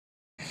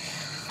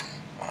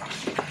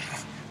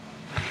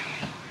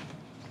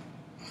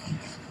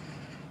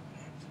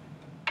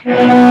So,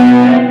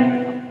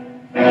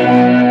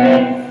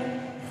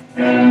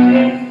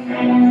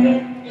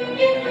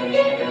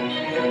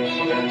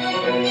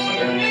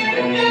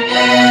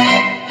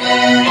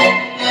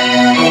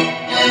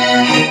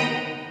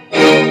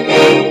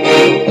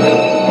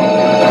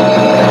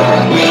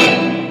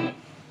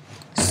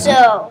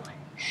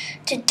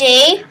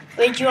 today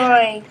we're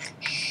drawing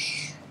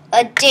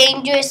a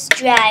dangerous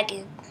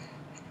dragon,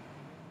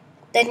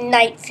 the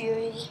Night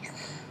Fury.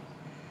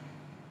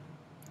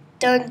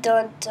 Dun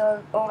dun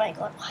dun. Oh my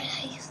god, why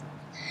did I use that?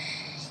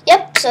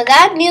 Yep, so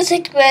that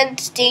music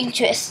meant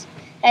dangerous.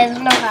 I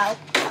don't know how.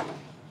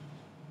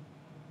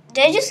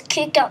 Did I just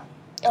kick out?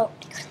 Oh,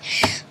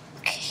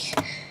 okay.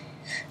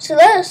 So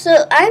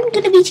I'm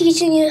going to be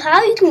teaching you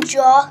how you can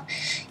draw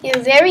your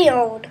very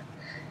own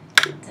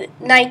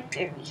Night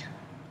Fury.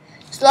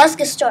 So let's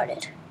get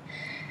started.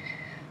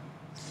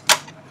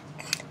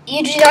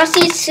 You do not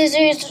see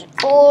scissors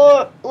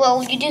or,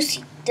 well, you do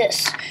see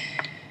this.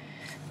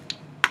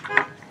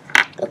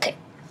 Okay.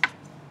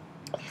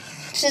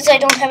 Since I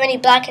don't have any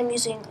black, I'm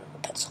using a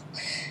pencil.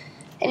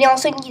 And you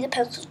also need a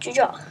pencil to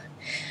draw.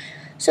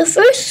 So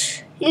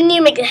first, you need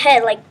to make a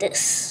head like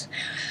this.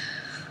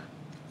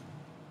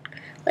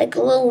 Like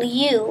a little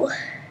U.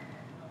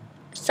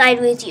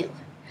 Sideways U.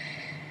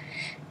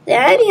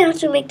 Then you have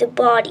to make the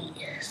body.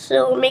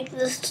 So make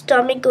the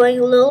stomach going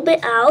a little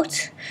bit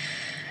out.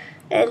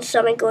 And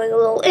stomach going a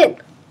little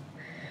in.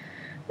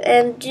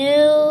 And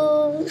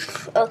do...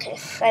 Okay,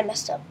 I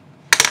messed up.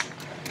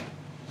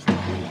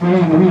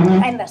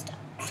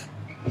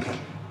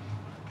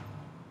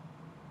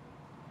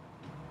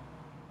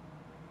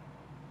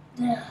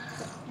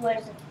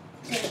 Where's it?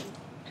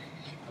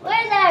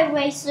 Where's that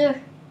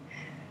eraser?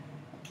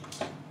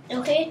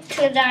 Okay,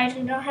 because I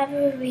do not have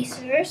an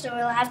eraser, so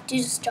we'll have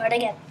to start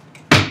again.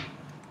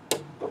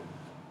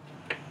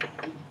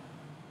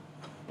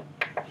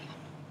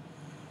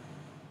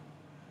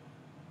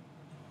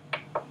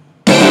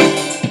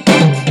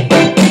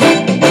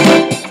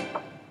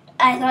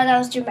 I thought that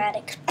was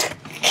dramatic.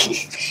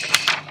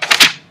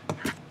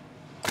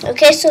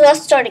 Okay, so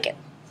let's start again.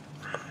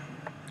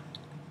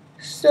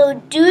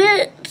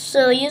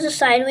 So use a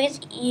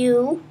sideways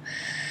U.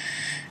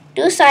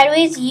 Do a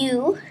sideways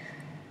U.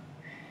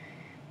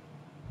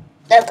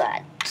 Like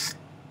that.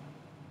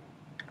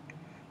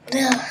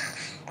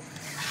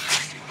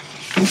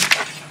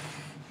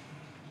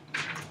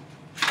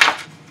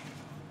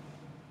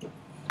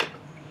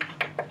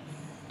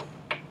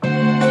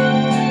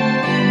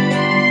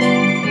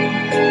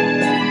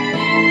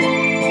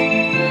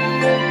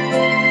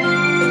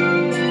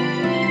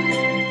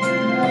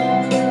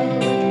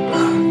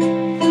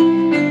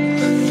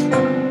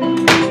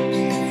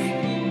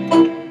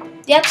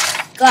 Yep,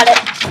 got it.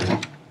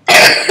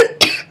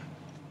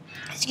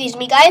 Excuse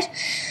me, guys.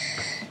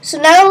 So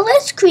now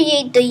let's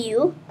create the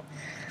U.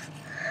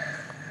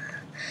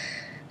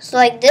 So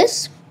like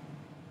this.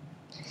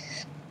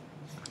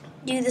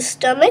 Do the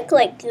stomach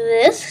like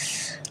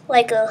this,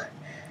 like a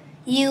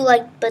U,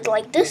 but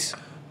like this.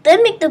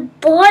 Then make the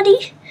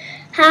body,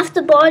 half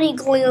the body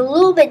going a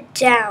little bit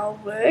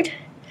downward.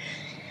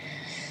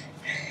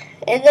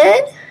 And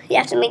then you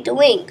have to make the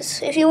wings.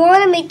 If you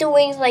want to make the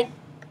wings like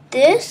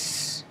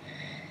this,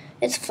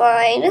 it's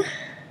fine.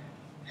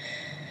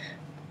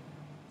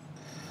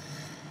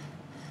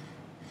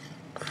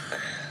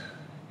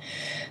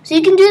 So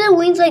you can do the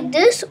wings like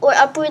this or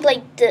upward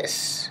like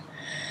this.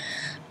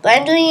 But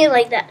I'm doing it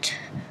like that.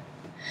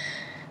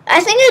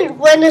 I think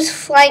when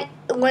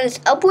it's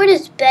upward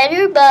is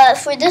better, but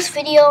for this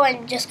video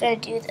I'm just going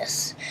to do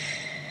this.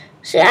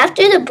 So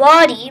after the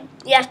body,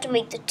 you have to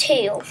make the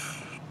tail.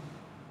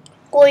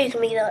 Or you can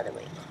make the other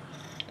way.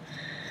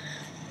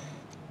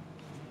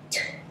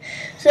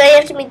 So now you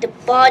have to make the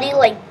body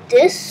like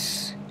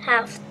this,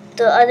 half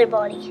the other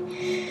body.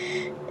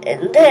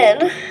 And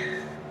then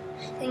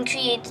you can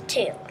create the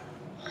tail.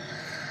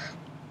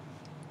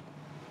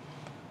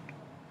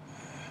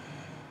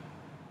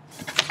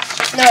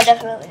 No,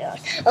 definitely not.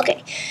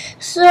 Okay,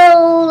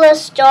 so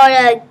let's start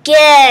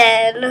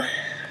again.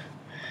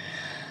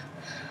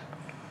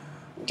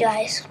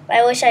 Guys,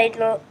 I wish I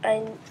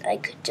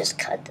could just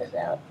cut this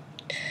out.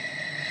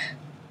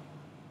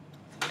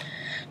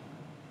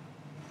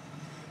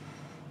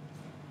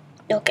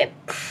 Okay.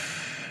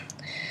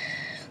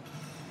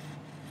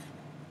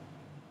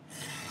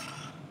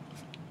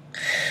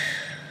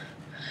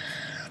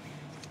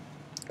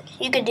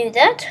 You can do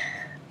that.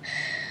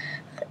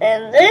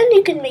 And then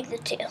you can make the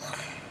tail.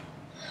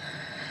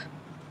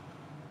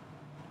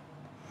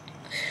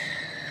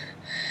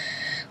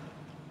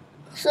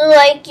 So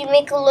like you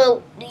make a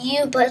little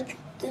U, but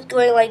it's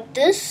going like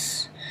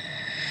this.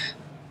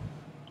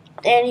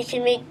 And you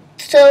can make,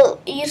 so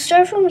you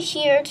start from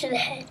here to the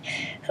head.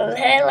 From the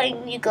head, like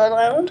you go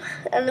down.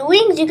 And the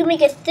wings, you can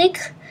make it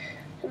thick,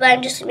 but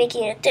I'm just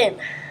making it thin.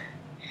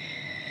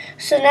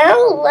 So now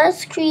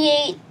let's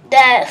create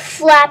that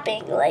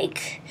flapping,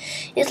 like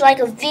it's like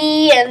a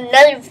V and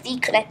another V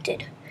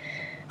connected.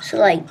 So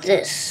like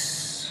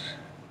this.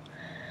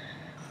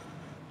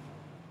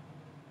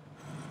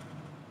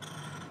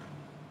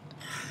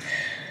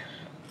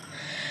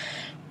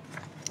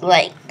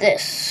 like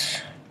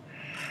this.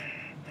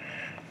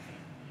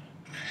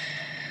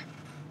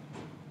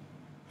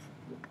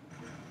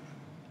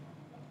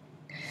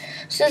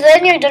 So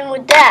then you're done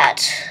with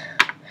that.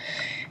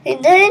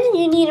 And then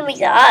you need to make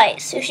the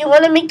eyes. If you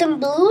want to make them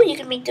blue, you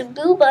can make them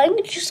blue, but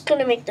I'm just going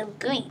to make them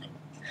green.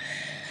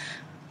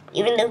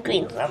 Even though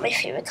green is not my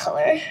favorite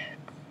color.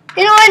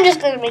 You know what, I'm just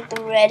going to make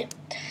them red.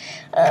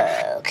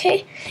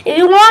 Okay. If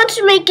you want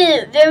to make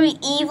it very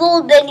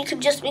evil, then you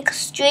can just make a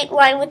straight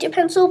line with your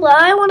pencil, but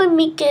I want to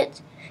make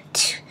it,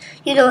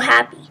 you know,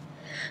 happy.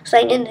 So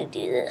I'm going to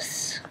do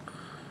this.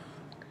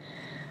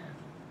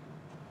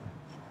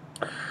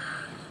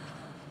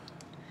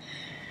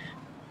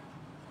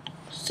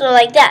 So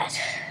like that.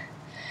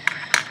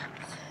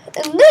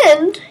 And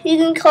then you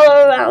can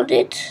color around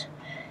it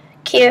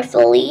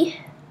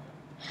carefully.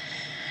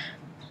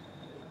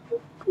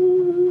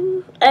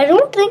 I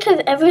don't think I've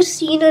ever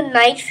seen a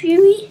Night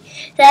Fury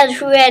that has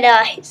red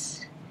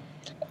eyes.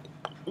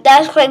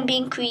 That's why I'm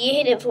being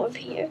creative over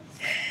here.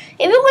 If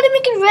you want to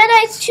make it red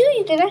eyes too,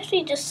 you can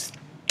actually just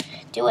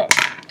do it.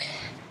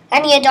 I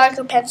need a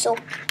darker pencil.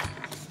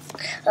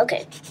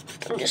 Okay,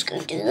 I'm just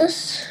going to do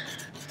this.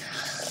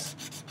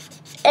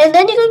 And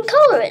then you can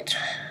color it.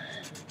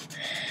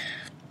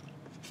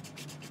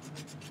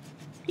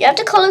 You have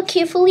to color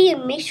carefully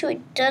and make sure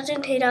it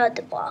doesn't hit out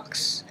the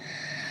box.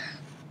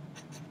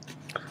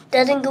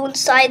 Doesn't go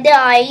inside the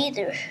eye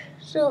either.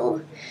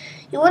 So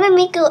you want to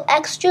make an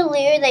extra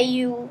layer that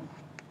you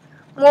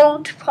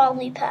won't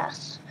probably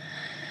pass.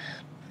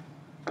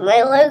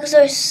 My legs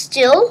are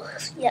still.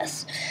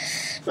 Yes.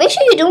 Make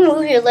sure you don't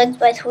move your legs,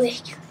 by the way.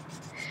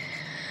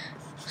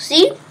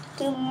 See?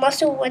 You must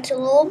have went a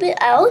little bit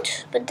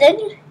out, but then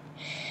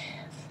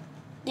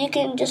you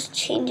can just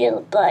change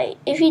it by,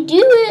 if you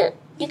do it,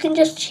 you can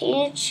just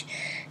change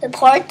the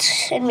part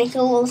and make it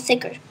a little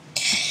thicker.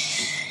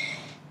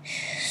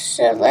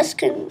 So let's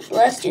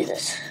do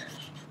this.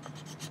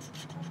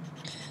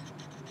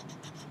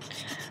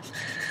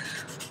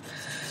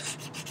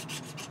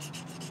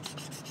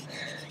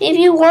 If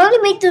you want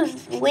to make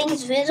the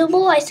wings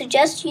visible, I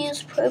suggest you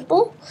use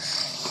purple.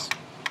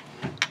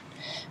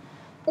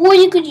 Or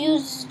you could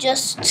use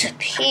just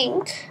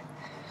pink.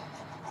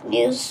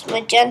 Use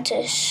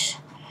magenta-ish.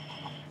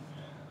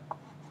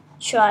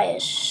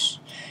 Try-ish.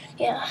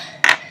 Yeah.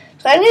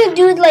 So I'm going to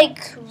do it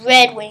like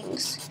red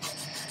wings.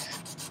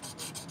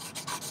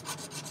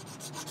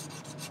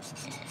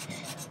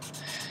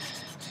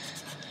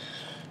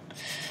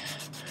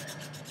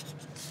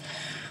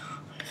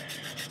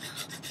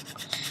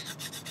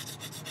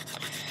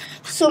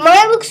 So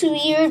mine looks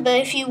weird,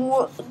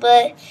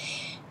 but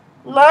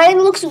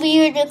mine looks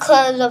weird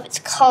because of its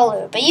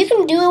color. But you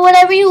can do it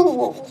however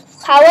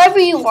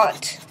you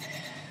want.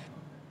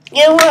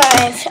 You know what?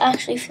 I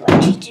actually feel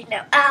like changing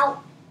now.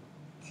 Ow!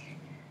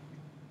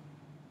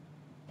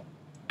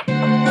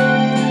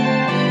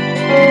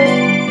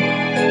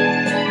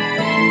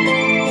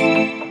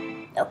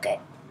 Okay.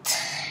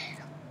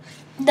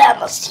 That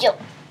must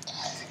help.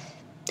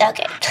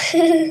 Okay.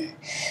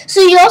 So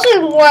you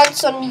also want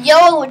some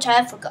yellow, which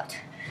I forgot.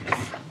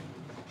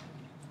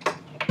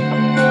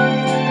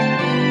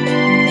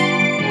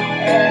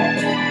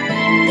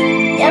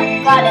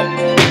 Yep, got it.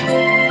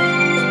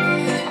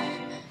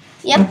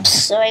 Yep,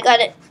 so I got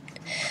it.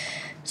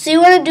 So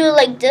you want to do it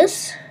like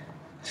this.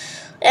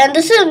 And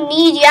this is a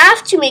need, you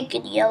have to make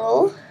it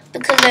yellow,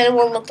 because then it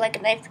won't look like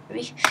a Night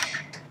Fury.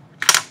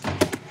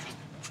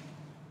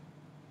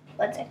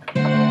 One second.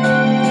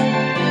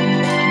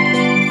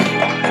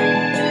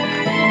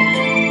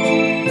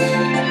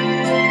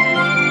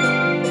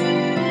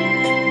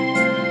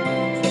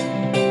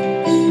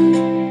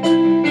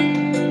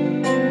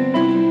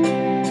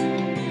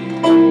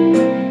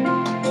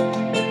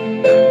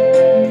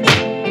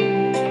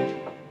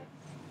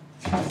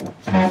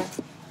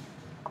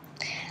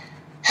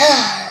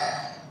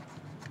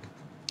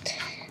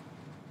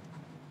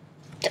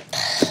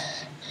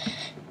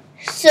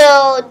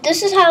 So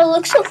this is how it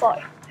looks so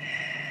far.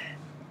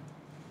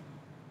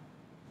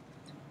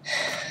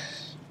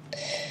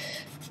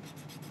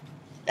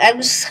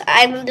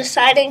 I'm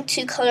deciding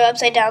to color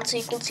upside down so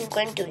you can see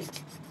what I'm doing.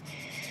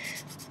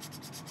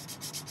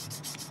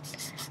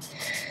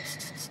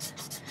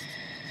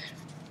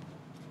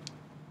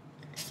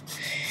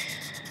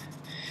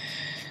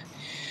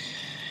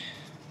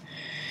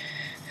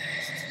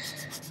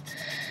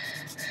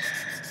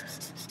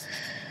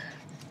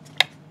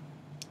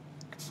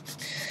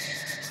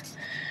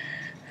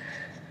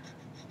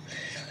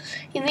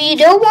 If you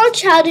don't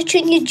watch How to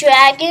Train Your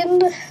Dragon,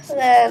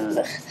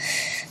 then,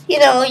 you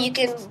know, you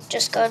can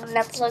just go to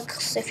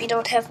Netflix. If you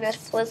don't have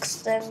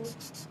Netflix, then,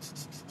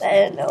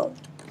 I don't know.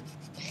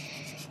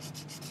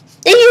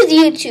 They use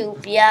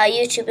YouTube. Yeah,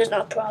 YouTube is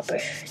not proper.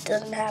 It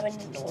doesn't have it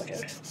in order.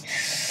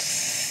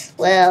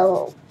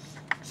 Well,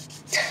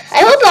 I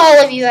hope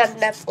all of you have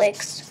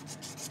Netflix.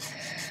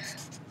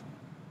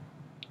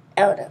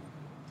 Oh no.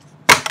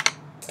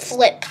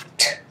 Flipped.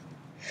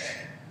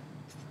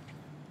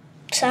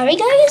 Sorry,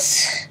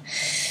 guys.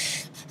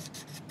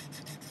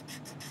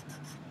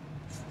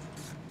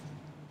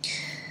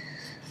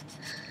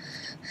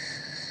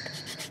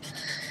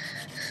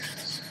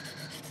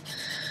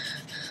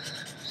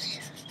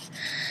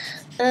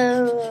 Should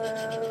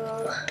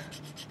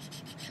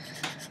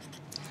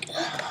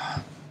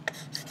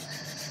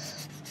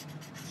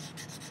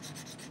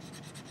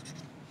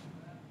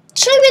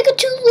I make a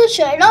toothless?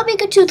 Should I not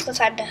make a toothless?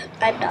 I'm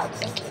not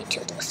making a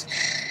toothless.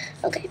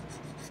 Okay.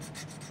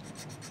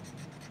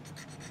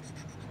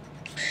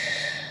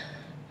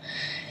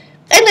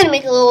 I'm gonna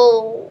make a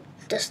little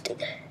this thing.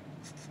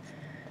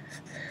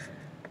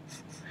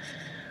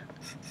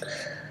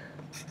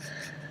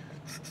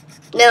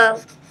 Now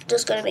I'm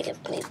just gonna make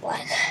it plain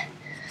black.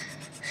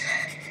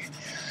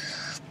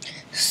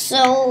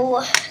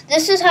 So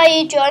this is how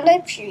you draw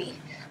a tree.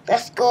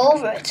 Let's go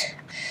over it.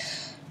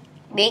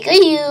 Make a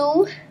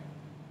U.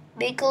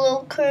 Make a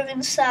little curve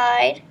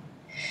inside.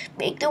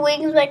 Make the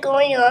wings by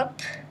going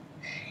up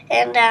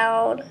and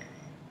down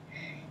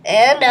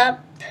and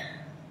up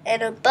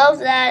and above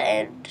that,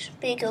 and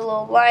make a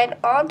little line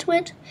onto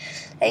it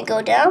and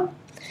go down.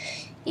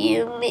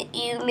 You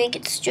make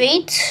it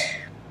straight.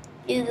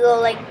 You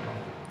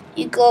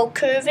go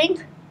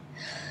curving.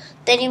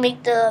 Then you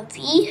make the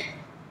V.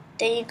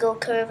 Then you go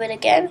curve it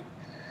again.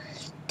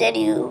 Then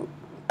you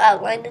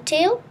outline the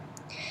tail.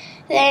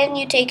 Then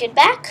you take it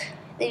back.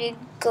 Then you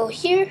go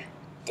here.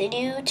 Then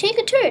you take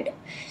a turn.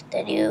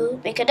 Then you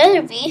make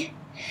another V.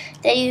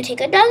 Then you take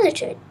another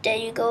turn.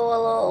 Then you go a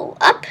little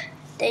up.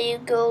 Then you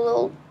go a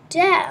little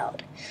down.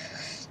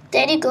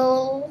 Then you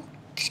go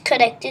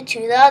connected to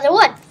the other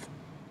one.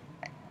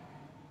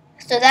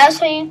 So that's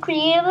how you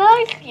create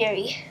an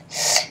aviary.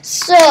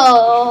 So,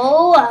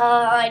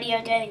 I need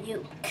to get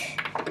you.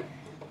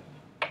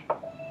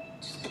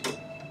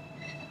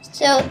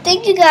 So,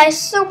 thank you guys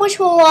so much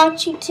for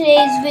watching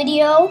today's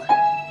video.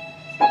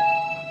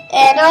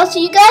 And I'll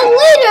see you guys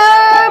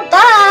later.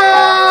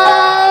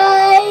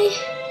 Bye!